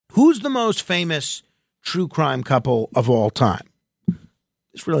Who's the most famous true crime couple of all time?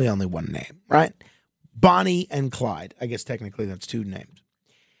 There's really only one name, right? Bonnie and Clyde. I guess technically that's two names.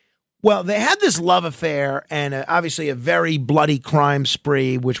 Well, they had this love affair and obviously a very bloody crime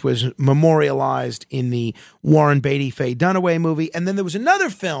spree, which was memorialized in the Warren Beatty, Faye Dunaway movie. And then there was another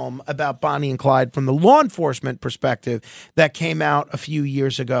film about Bonnie and Clyde from the law enforcement perspective that came out a few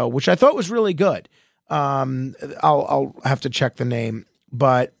years ago, which I thought was really good. I'll have to check the name,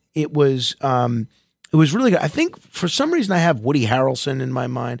 but it was really good. I think for some reason I have Woody Harrelson in my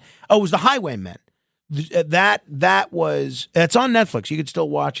mind. Oh, it was The Highwaymen. That's on Netflix. You could still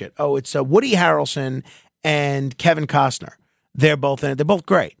watch it. Oh, it's Woody Harrelson and Kevin Costner. They're both in it. They're both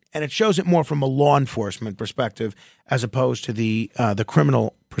great, and it shows it more from a law enforcement perspective as opposed to the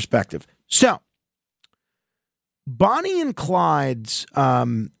criminal perspective. So, Bonnie and Clyde's,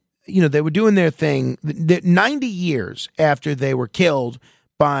 they were doing their thing. 90 years after they were killed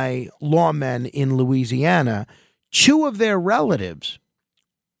by lawmen in Louisiana, two of their relatives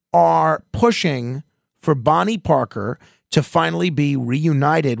are pushing for Bonnie Parker to finally be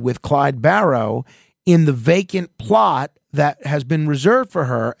reunited with Clyde Barrow in the vacant plot that has been reserved for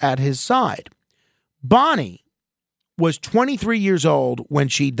her at his side. Bonnie was 23 years old when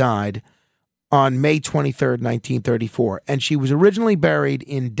she died on May 23rd, 1934, and she was originally buried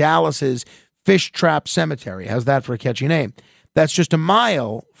in Dallas's Fish Trap Cemetery. How's that for a catchy name? That's just a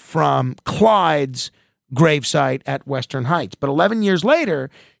mile from Clyde's gravesite at Western Heights. But 11 years later,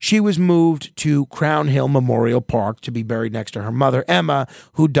 she was moved to Crown Hill Memorial Park to be buried next to her mother, Emma,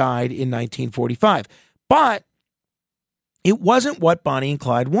 who died in 1945. But it wasn't what Bonnie and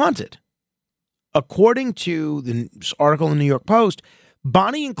Clyde wanted. According to the article in the New York Post,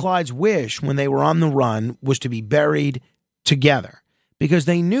 Bonnie and Clyde's wish when they were on the run was to be buried together because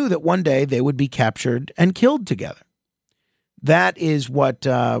they knew that one day they would be captured and killed together. That is what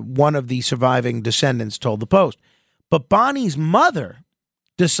one of the surviving descendants told the Post. But Bonnie's mother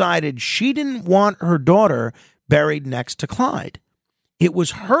decided she didn't want her daughter buried next to Clyde. It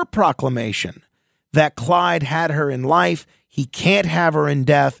was her proclamation that Clyde had her in life, he can't have her in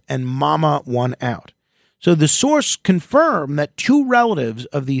death, and Mama won out. So the source confirmed that two relatives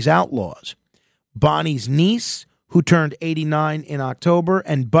of these outlaws, Bonnie's niece, who turned 89 in October,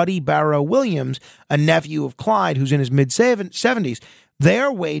 and Buddy Barrow Williams, a nephew of Clyde, who's in his mid-70s, they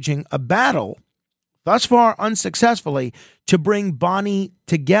are waging a battle, thus far unsuccessfully, to bring Bonnie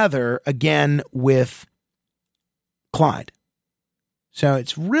together again with Clyde. So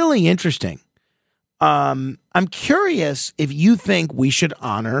it's really interesting. I'm curious if you think we should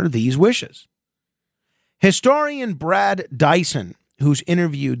honor these wishes. Historian Brad Dyson, who's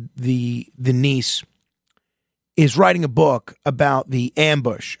interviewed the niece, is writing a book about the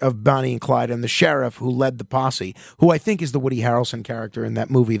ambush of Bonnie and Clyde and the sheriff who led the posse, who I think is the Woody Harrelson character in that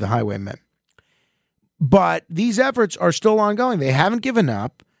movie, The Highwaymen. But these efforts are still ongoing. They haven't given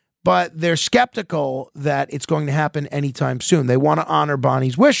up, but they're skeptical that it's going to happen anytime soon. They want to honor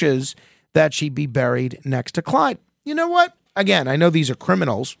Bonnie's wishes that she be buried next to Clyde. You know what? Again, I know these are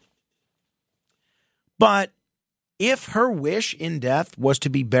criminals, but if her wish in death was to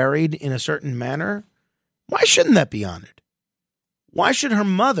be buried in a certain manner, why shouldn't that be honored? Why should her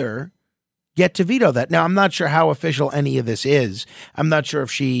mother get to veto that? Now, I'm not sure how official any of this is. I'm not sure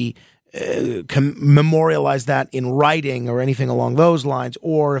if she can memorialize that in writing or anything along those lines,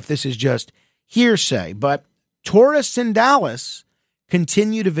 or if this is just hearsay. But tourists in Dallas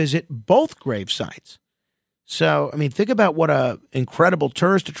continue to visit both grave sites. So, I mean, think about what an incredible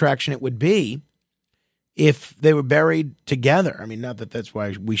tourist attraction it would be if they were buried together. I mean, not that that's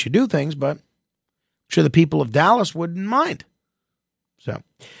why we should do things, but I'm sure the people of Dallas wouldn't mind. So,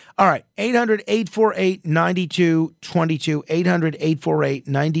 all right, 800-848-9222,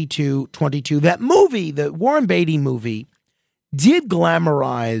 800-848-9222. That movie, the Warren Beatty movie, did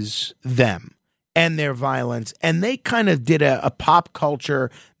glamorize them and their violence, and they kind of did a pop culture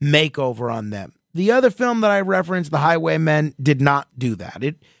makeover on them. The other film that I referenced, The Highwaymen, did not do that.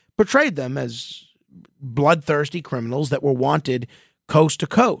 It portrayed them as bloodthirsty criminals that were wanted coast to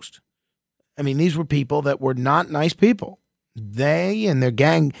coast. I mean, these were people that were not nice people. They and their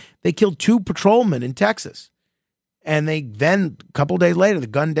gang, they killed 2 patrolmen in Texas. And they then, a couple days later, they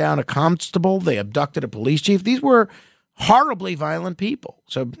gunned down a constable. They abducted a police chief. These were horribly violent people.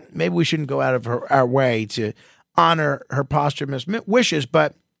 So maybe we shouldn't go out of our way to honor her posthumous wishes.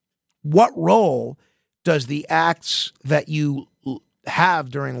 But what role does the acts that you have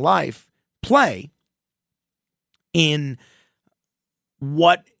during life play in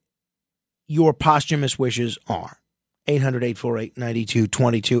what your posthumous wishes are?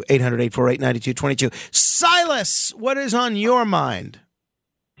 800-848-9222, 800-848-9222. Silas, what is on your mind?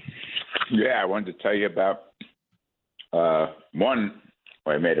 Yeah, I wanted to tell you about one.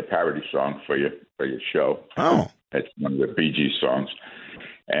 I made a parody song for your show. Oh, It's one of the Bee Gees songs,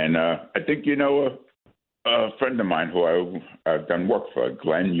 and I think you know a friend of mine who I've done work for,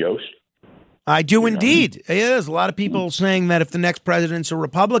 Glenn Yost. I do indeed. Yeah, there's a lot of people saying that if the next president's a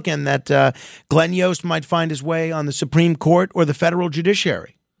Republican, that Glenn Yost might find his way on the Supreme Court or the federal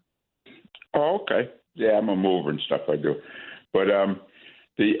judiciary. Oh, okay. Yeah, I'm a mover and stuff I do. But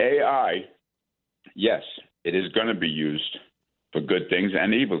the AI, yes, it is going to be used for good things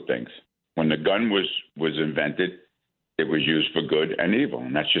and evil things. When the gun was invented, it was used for good and evil,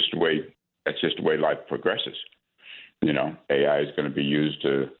 and that's just the way life progresses. You know, AI is going to be used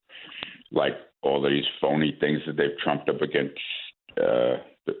to, like all of these phony things that they've trumped up against, the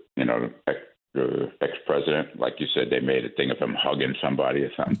ex-president. Like you said, they made a thing of him hugging somebody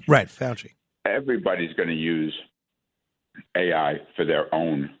or something. Right, Fauci. Everybody's going to use AI for their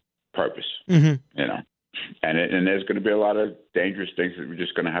own purpose, Mm-hmm. you know. And there's going to be a lot of dangerous things that we're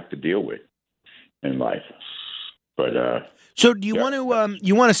just going to have to deal with in life. But so, do you want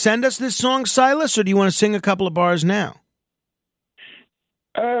to send us this song, Silas, or do you want to sing a couple of bars now?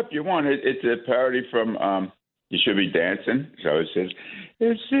 If you want, it's a parody from You Should Be Dancing. So it says,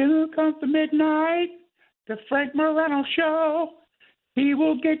 "It's still come for midnight, the Frank Morano show. He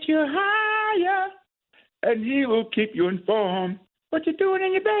will get you higher, and he will keep you informed. What you doing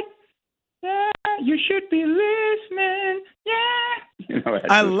in your bed? Yeah, you should be listening. Yeah." You know,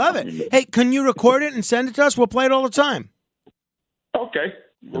 I love it. Hey, can you record it and send it to us? We'll play it all the time. Okay.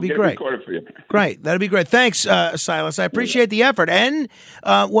 We'll That'd be get great. it recorded for you. Great. That'd be great. Thanks, Silas. I appreciate the effort. And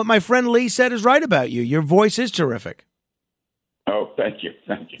what my friend Lee said is right about you. Your voice is terrific. Oh, thank you.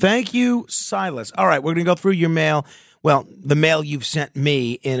 Thank you. Thank you, Silas. All right, we're going to go through your mail. Well, the mail you've sent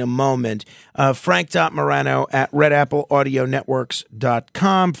me in a moment. Frank.Morano at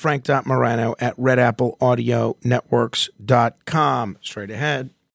redappleaudionetworks.com. Frank.Morano at redappleaudionetworks.com. Straight ahead.